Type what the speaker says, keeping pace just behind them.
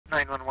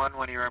911,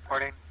 what are you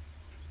reporting?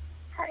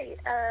 Hi,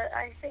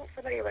 I think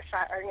somebody was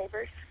shot, our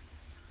neighbors.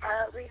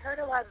 We heard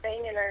a lot of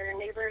banging, our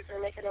neighbors were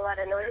making a lot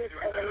of noise,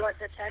 and we went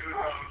to check.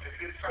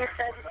 He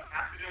said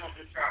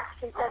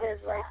his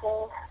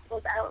rifle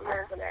was out and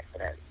there was an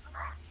accident.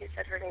 He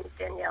said her name is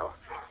Danielle.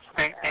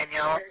 Okay,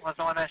 Danielle was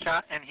the one that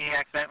shot, and he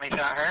accidentally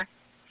shot her?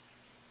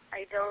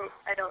 I don't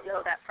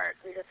know that part.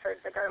 We just heard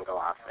the gun go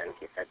off, and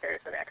he said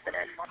there's an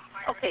accident.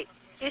 Okay,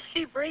 is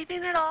she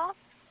breathing at all?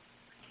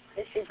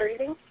 Is she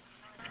breathing?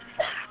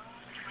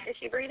 Is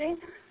she breathing?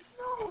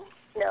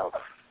 No.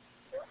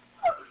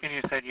 And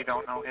you said you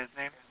don't know his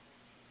name?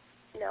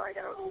 No, I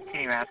don't.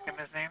 Can you ask him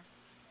his name?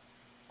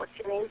 What's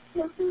your name?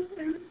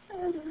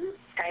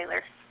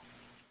 Skylar.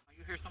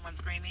 You hear someone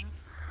screaming?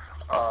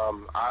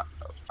 I'm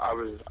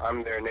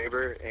their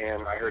neighbor,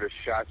 and I heard a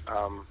shot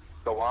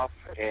go off,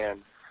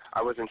 and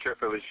I wasn't sure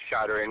if it was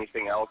shot or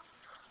anything else.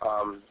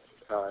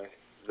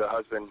 The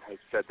husband has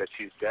said that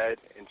she's dead,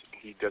 and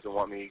he doesn't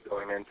want me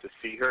going in to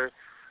see her.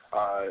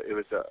 It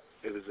was a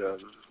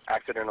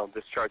accidental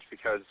discharge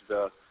because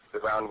the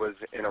round was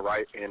in a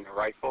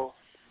rifle.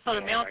 So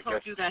the male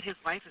told you that his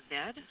wife is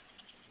dead?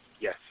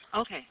 Yes.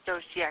 Okay. So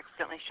she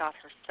accidentally shot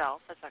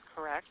herself, is that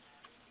correct?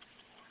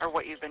 Or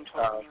what you've been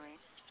told anyway?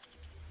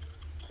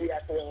 She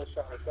accidentally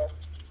shot herself.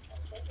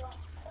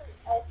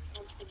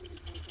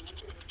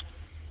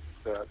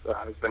 The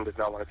husband does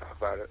not want to talk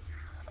about it.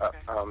 Okay.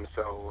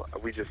 So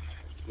we just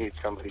need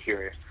somebody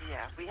here.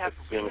 Yeah, we have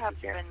been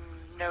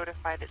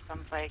notified, it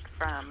sounds like,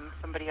 from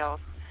somebody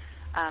else.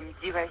 Do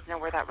you guys know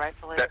where that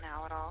rifle is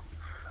now at all?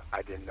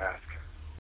 I didn't ask.